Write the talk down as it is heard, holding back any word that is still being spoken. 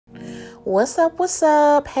What's up? What's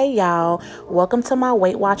up? Hey y'all, welcome to my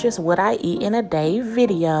Weight Watchers What I Eat in a Day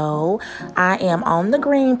video. I am on the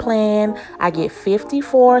green plan. I get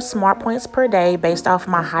 54 smart points per day based off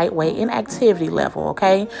my height, weight, and activity level.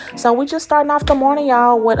 Okay, so we just starting off the morning,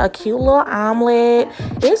 y'all, with a cute little omelet.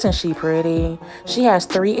 Isn't she pretty? She has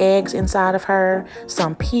 3 eggs inside of her,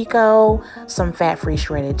 some pico, some fat-free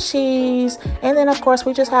shredded cheese, and then of course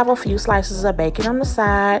we just have a few slices of bacon on the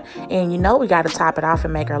side. And you know we got to top it off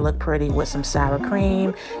and make her look pretty with some sour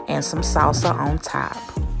cream and some salsa on top.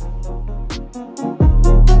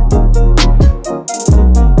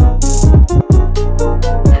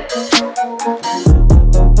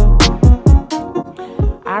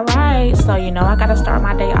 All right, so you know I gotta start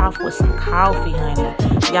my day off with some coffee, honey.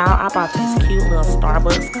 Y'all, I bought these cute little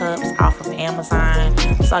Starbucks cups off of Amazon.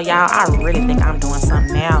 So y'all, I really think I'm doing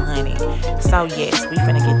something now, honey. So yes, we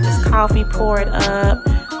finna get this coffee poured up.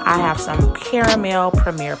 I have some caramel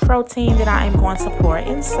premier protein that I am going to pour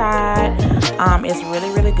inside. It's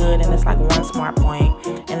really good, and it's like 1 smart point.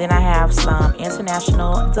 And then I have some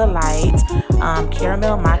International Delight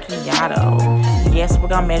caramel macchiato. Yes, we're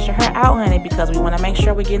gonna measure her out, honey, because we want to make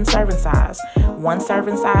sure we're getting serving size. 1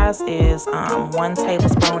 serving size is 1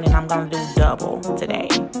 tablespoon, and I'm gonna do double today.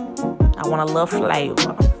 I want a little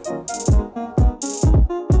flavor.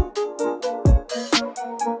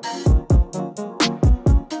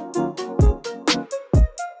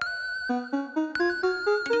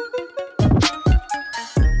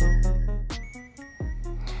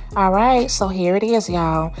 All right, so here it is,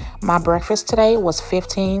 y'all. My breakfast today was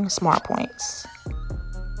 15 smart points.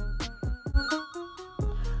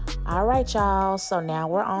 All right, y'all, so now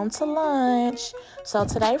we're on to lunch. So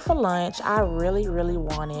today for lunch, I really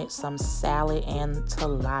wanted some salad and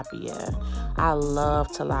tilapia. I love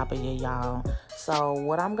tilapia, y'all. So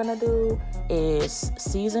what I'm gonna do is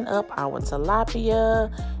season up our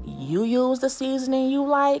tilapia. You use the seasoning you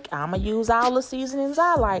like. I'ma use all the seasonings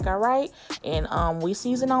I like, all right? And we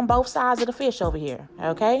season on both sides of the fish over here,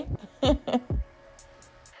 okay?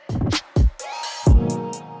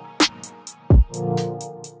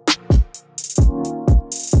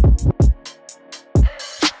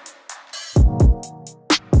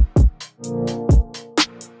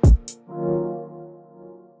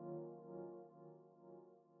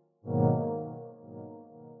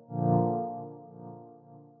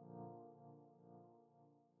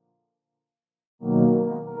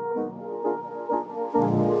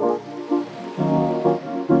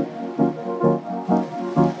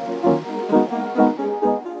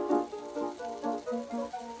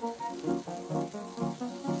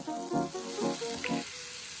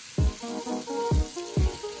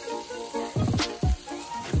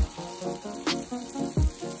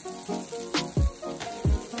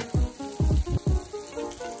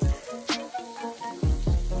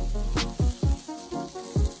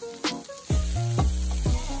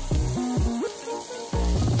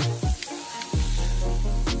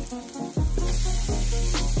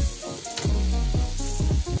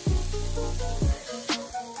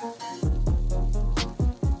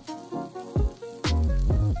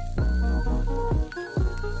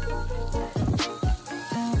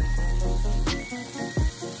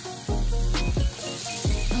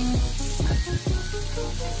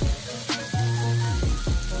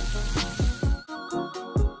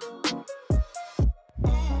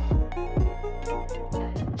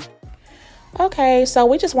 Okay, so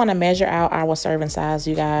we just want to measure out our serving size,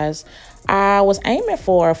 you guys. I was aiming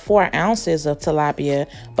for 4 ounces of tilapia,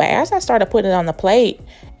 but as I started putting it on the plate,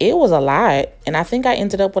 it was a lot. And I think I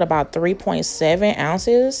ended up with about 3.7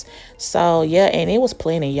 ounces. So yeah, and it was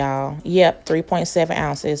plenty, y'all. Yep, 3.7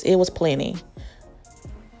 ounces. It was plenty.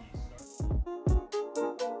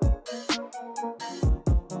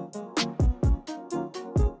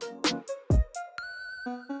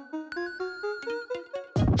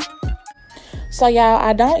 So y'all,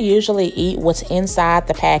 I don't usually eat what's inside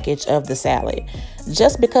the package of the salad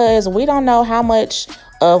just because we don't know how much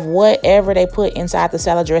of whatever they put inside the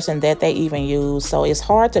salad dressing that they even use. So it's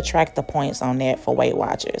hard to track the points on that for Weight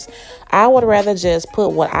Watchers. I would rather just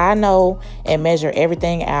put what I know and measure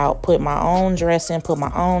everything out, put my own dressing, put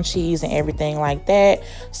my own cheese and everything like that.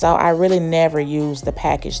 So I really never use the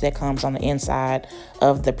package that comes on the inside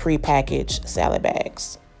of the pre-packaged salad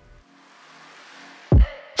bags.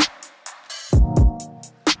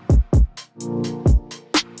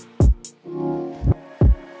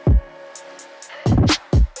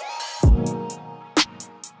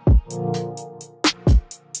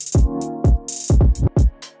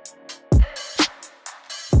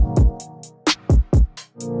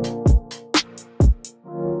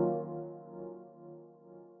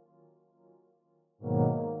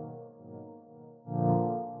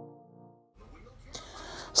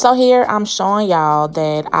 So here I'm showing y'all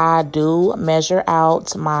that I do measure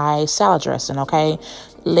out my salad dressing, okay?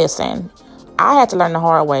 Listen, I had to learn the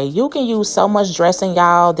hard way. You can use so much dressing,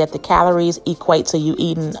 y'all, that the calories equate to you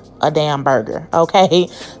eating a damn burger, okay?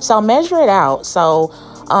 So measure it out. So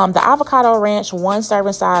the avocado ranch, one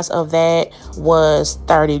serving size of that was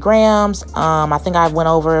 30 grams. I think I went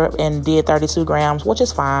over and did 32 grams, which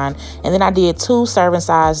is fine. And then I did 2 serving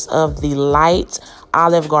sizes of the light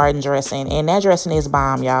Olive Garden dressing, and that dressing is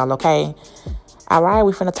bomb, y'all, okay? All right,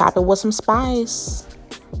 we finna top it with some spice.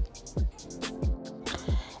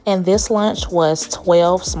 And this lunch was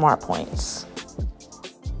 12 smart points.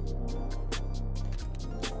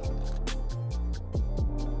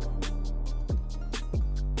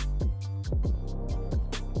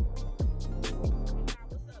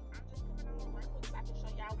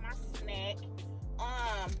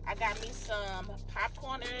 I got me some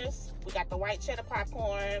popcorners. We got the white cheddar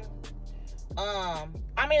popcorn.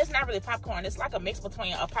 I mean, it's not really popcorn. It's like a mix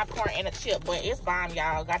between a popcorn and a chip, but it's bomb,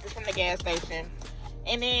 y'all. Got this from the gas station.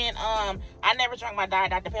 And then, I never drank my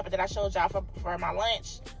Diet Dr. Pepper that I showed y'all for my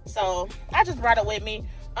lunch. So, I just brought it with me.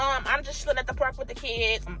 I'm just chilling at the park with the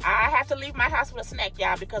kids. I have to leave my house with a snack,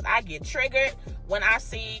 y'all, because I get triggered when I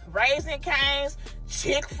see Raisin Cane's,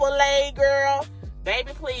 Chick-fil-A, girl.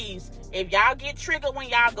 Baby, please, if y'all get triggered when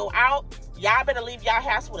y'all go out, y'all better leave y'all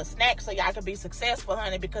house with a snack so y'all can be successful,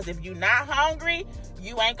 honey. Because if you not hungry,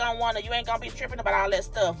 you ain't gonna be tripping about all that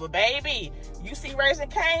stuff. But baby, you see Raisin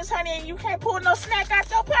Cane's, honey, and you can't pull no snack out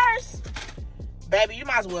your purse, baby, you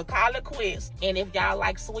might as well call it quits. And if y'all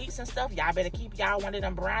like sweets and stuff, y'all better keep y'all one of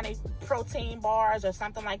them brownie protein bars or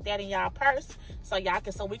something like that in y'all purse so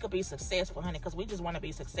we could be successful, honey, because we just want to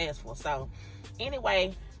be successful. So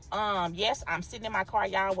anyway, yes, I'm sitting in my car,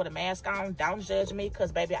 y'all, with a mask on. Don't judge me,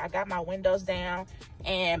 because baby, I got my windows down,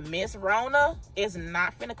 and Miss Rona is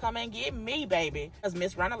not finna come and get me, baby, because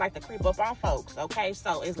Miss Rona like to creep up on folks. Okay,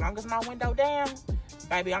 so as long as my window down,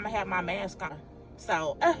 baby, I'm gonna have my mask on.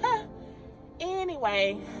 So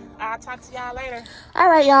anyway, I'll talk to y'all later. All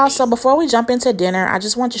right, y'all. So before we jump into dinner, I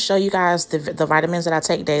just want to show you guys the vitamins that I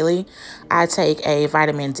take daily. I take a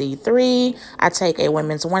vitamin D3. I take a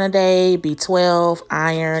women's 1 a day, B12,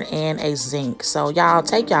 iron, and a zinc. So y'all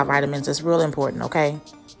take y'all vitamins. It's real important, okay?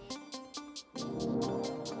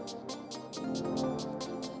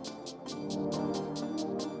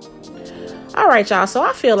 All right, y'all, so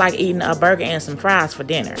I feel like eating a burger and some fries for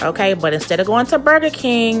dinner, okay? But instead of going to Burger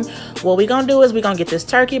King, what we're going to do is we're going to get this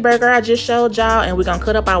turkey burger I just showed y'all, and we're going to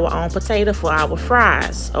cut up our own potato for our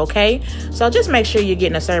fries, okay? So just make sure you're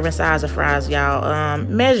getting a serving size of fries, y'all.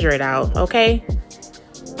 Measure it out, okay?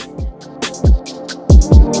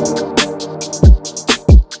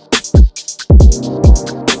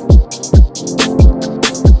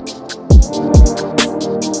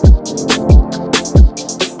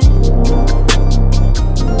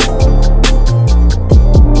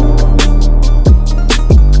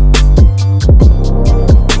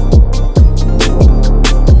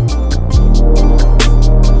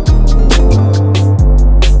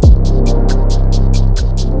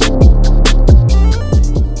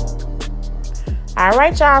 All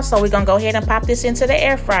right, y'all, so we're gonna go ahead and pop this into the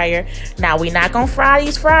air fryer. Now, we're not gonna fry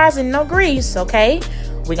these fries in no grease, okay?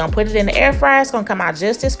 We're gonna put it in the air fryer. It's gonna come out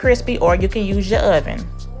just as crispy, or you can use your oven.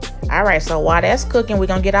 All right, so while that's cooking, we're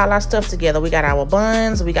gonna get all our stuff together. We got our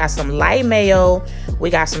buns, we got some light mayo, we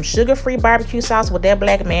got some sugar-free barbecue sauce with that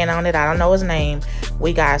black man on it. I don't know his name.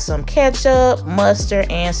 We got some ketchup,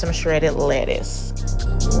 mustard, and some shredded lettuce.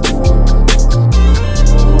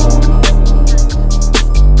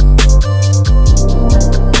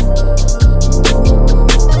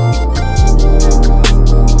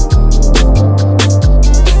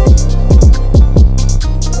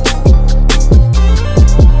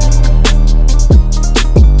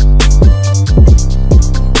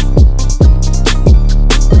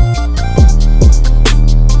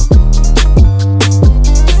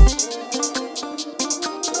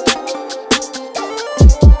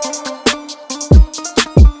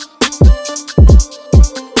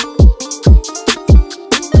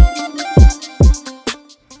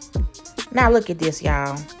 Now look at this,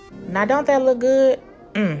 y'all. Now don't that look good?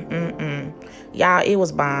 Y'all, it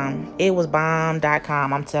was bomb. It was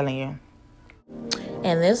bomb.com, I'm telling you.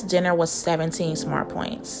 And this dinner was 17 smart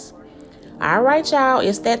points. All right, y'all,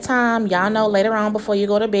 it's that time. Y'all know later on before you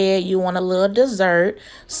go to bed, you want a little dessert.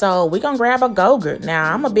 So we're going to grab a Go-Gurt.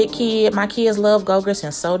 Now, I'm a big kid. My kids love Go-Gurts,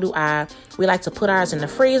 and so do I. We like to put ours in the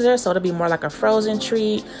freezer, so it'll be more like a frozen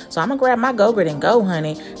treat. So I'm going to grab my Go-Gurt and go,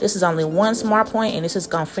 honey. This is only one smart point, and this is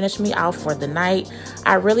going to finish me off for the night.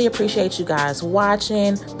 I really appreciate you guys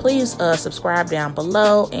watching. Please subscribe down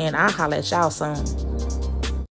below, and I'll holler at y'all soon.